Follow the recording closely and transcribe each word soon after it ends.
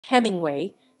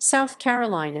Hemingway, South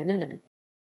Carolina.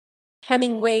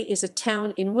 Hemingway is a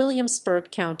town in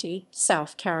Williamsburg County,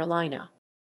 South Carolina.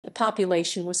 The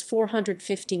population was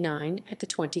 459 at the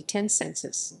 2010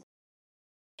 census.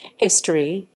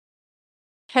 History.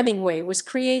 Hemingway was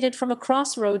created from a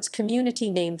crossroads community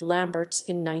named Lambert's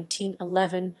in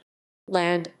 1911.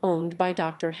 Land owned by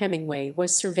Dr. Hemingway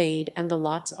was surveyed and the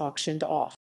lots auctioned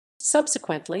off.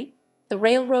 Subsequently, the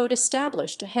railroad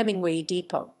established a Hemingway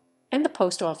depot, and the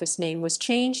post office name was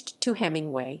changed to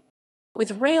Hemingway.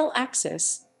 With rail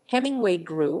access, Hemingway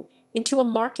grew into a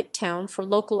market town for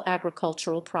local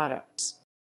agricultural products.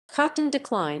 Cotton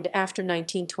declined after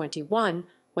 1921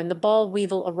 when the boll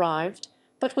weevil arrived,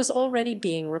 but was already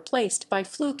being replaced by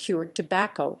flue-cured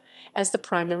tobacco as the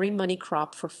primary money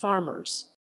crop for farmers.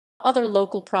 Other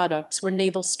local products were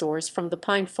naval stores from the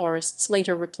pine forests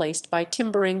later replaced by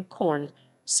timbering, corn,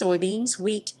 soybeans,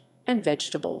 wheat, and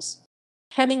vegetables.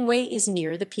 Hemingway is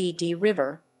near the Pee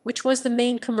River, which was the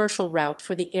main commercial route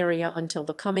for the area until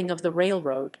the coming of the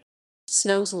railroad.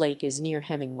 Snow's Lake is near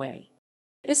Hemingway.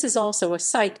 This is also a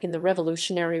site in the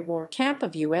Revolutionary War camp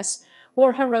of U.S.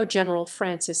 War hero General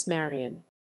Francis Marion.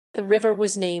 The river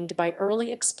was named by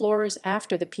early explorers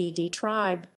after the Pee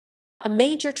tribe. A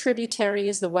major tributary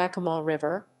is the Waccamaw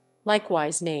River,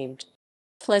 likewise named.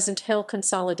 Pleasant Hill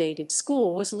Consolidated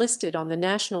School was listed on the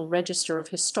National Register of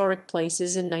Historic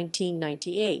Places in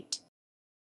 1998.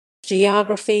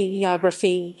 Geography.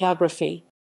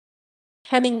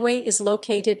 Hemingway is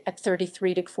located at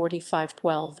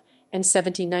 33-4512 and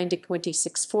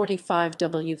 79-2645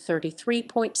 W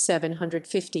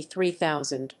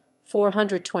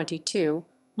 33.753,422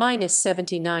 minus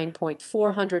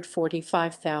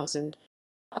 79.445,000.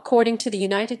 According to the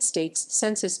United States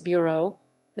Census Bureau,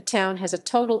 the town has a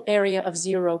total area of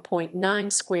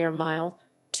 0.9 square mile,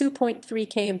 2.3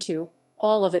 km2,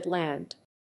 all of it land.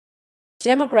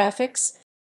 Demographics.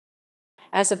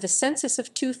 As of the census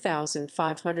of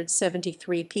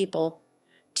 2,573 people,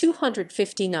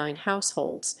 259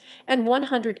 households and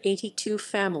 182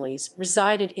 families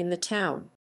resided in the town.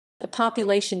 The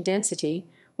population density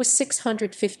was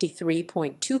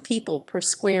 653.2 people per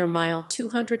square mile,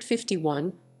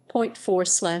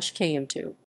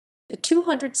 251.4/km2. The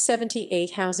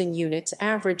 278 housing units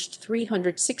averaged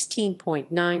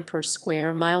 316.9 per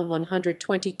square mile,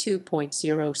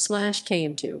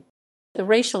 122.0/km2. The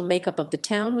racial makeup of the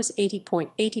town was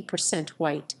 80.80%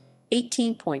 white,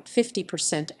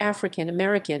 18.50% African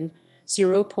American,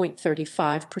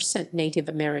 0.35% Native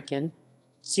American,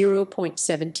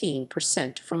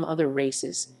 0.17% from other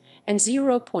races, and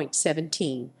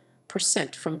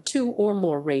 0.17% from two or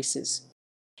more races.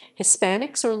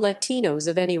 Hispanics or Latinos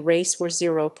of any race were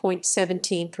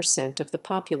 0.17% of the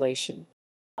population.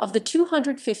 Of the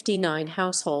 259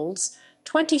 households,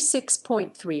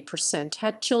 26.3%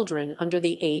 had children under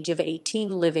the age of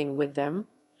 18 living with them,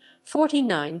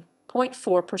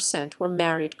 49.4% were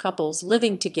married couples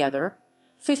living together,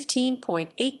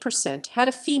 15.8% had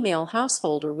a female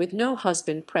householder with no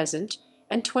husband present,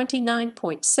 and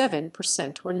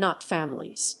 29.7% were not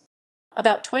families.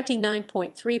 About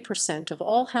 29.3% of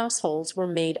all households were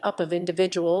made up of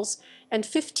individuals, and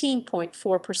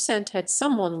 15.4% had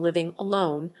someone living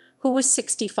alone who was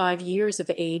 65 years of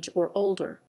age or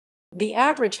older. The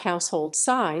average household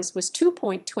size was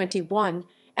 2.21,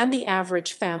 and the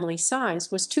average family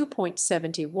size was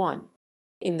 2.71.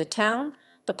 In the town,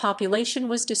 the population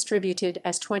was distributed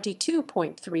as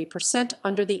 22.3%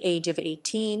 under the age of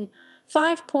 18,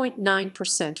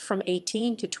 5.9% from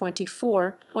 18 to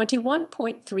 24,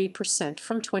 21.3%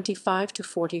 from 25 to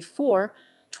 44,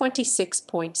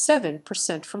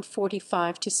 26.7% from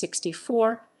 45 to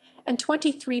 64, and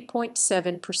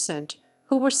 23.7%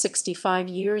 who were 65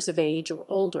 years of age or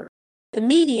older. The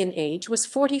median age was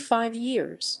 45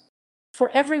 years. For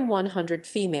every 100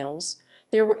 females,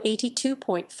 there were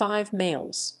 82.5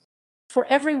 males. For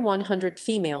every 100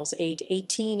 females aged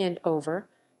 18 and over,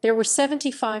 there were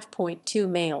 75.2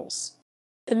 males.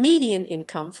 The median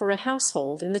income for a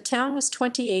household in the town was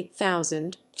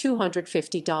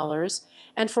 $28,250,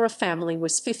 and for a family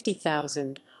was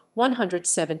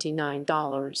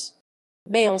 $50,179.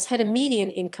 Males had a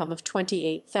median income of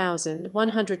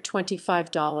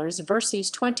 $28,125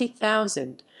 versus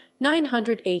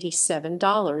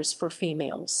 $20,987 for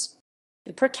females.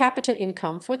 The per capita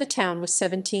income for the town was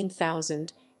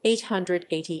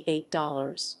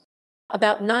 $17,888.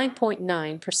 About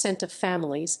 9.9% of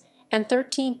families and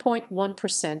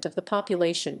 13.1% of the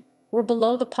population were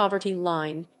below the poverty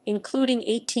line, including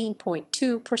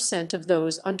 18.2% of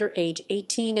those under age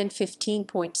 18 and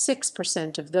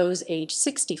 15.6% of those age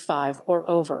 65 or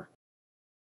over.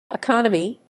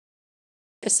 Economy.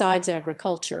 Besides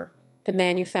agriculture, the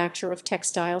manufacture of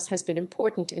textiles has been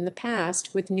important in the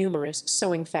past with numerous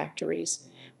sewing factories,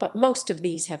 but most of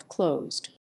these have closed.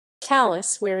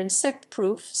 Tallis, where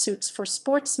insect-proof suits for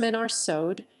sportsmen are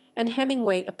sewed, and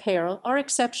Hemingway apparel are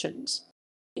exceptions.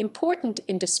 Important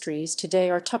industries today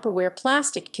are Tupperware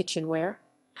plastic kitchenware,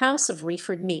 House of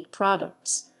Reeford meat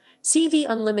products, CV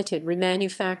Unlimited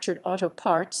remanufactured auto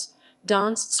parts,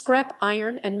 Don's Scrap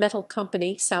Iron and Metal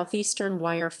Company Southeastern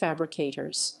Wire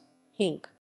Fabricators, Inc.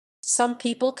 Some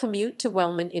people commute to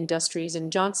Wellman Industries in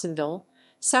Johnsonville,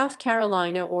 South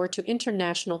Carolina, or to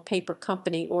International Paper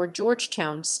Company or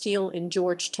Georgetown Steel in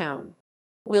Georgetown.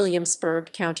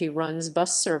 Williamsburg County runs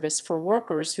bus service for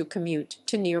workers who commute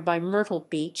to nearby Myrtle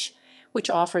Beach,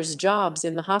 which offers jobs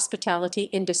in the hospitality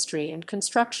industry and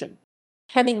construction.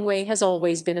 Hemingway has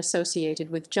always been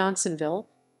associated with Johnsonville,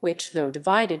 which, though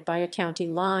divided by a county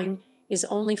line, is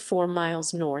only 4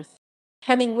 miles north.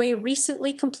 Hemingway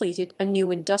recently completed a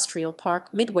new industrial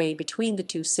park midway between the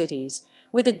two cities,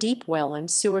 with a deep well and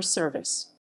sewer service.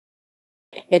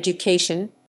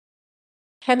 Education.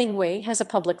 Hemingway has a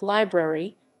public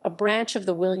library, a branch of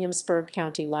the Williamsburg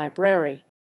County Library.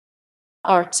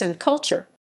 Arts and culture.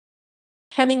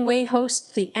 Hemingway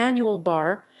hosts the annual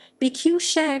Bar BQ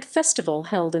Shag Festival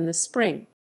held in the spring.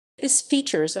 This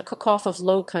features a cook-off of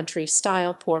Low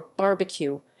Country-style pork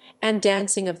barbecue and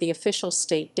dancing of the official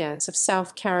state dance of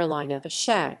South Carolina, the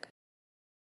shag.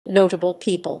 Notable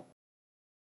people.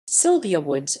 Sylvia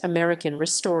Woods, American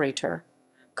restaurateur,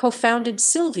 co-founded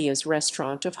Sylvia's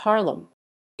Restaurant of Harlem.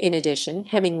 In addition,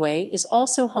 Hemingway is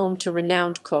also home to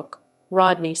renowned cook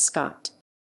Rodney Scott.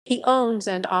 He owns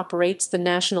and operates the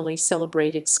nationally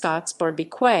celebrated Scott's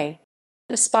Barbecue.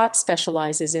 The spot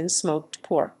specializes in smoked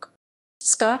pork.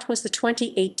 Scott was the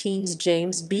 2018's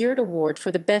James Beard Award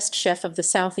for the Best Chef of the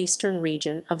Southeastern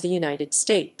region of the United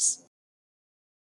States.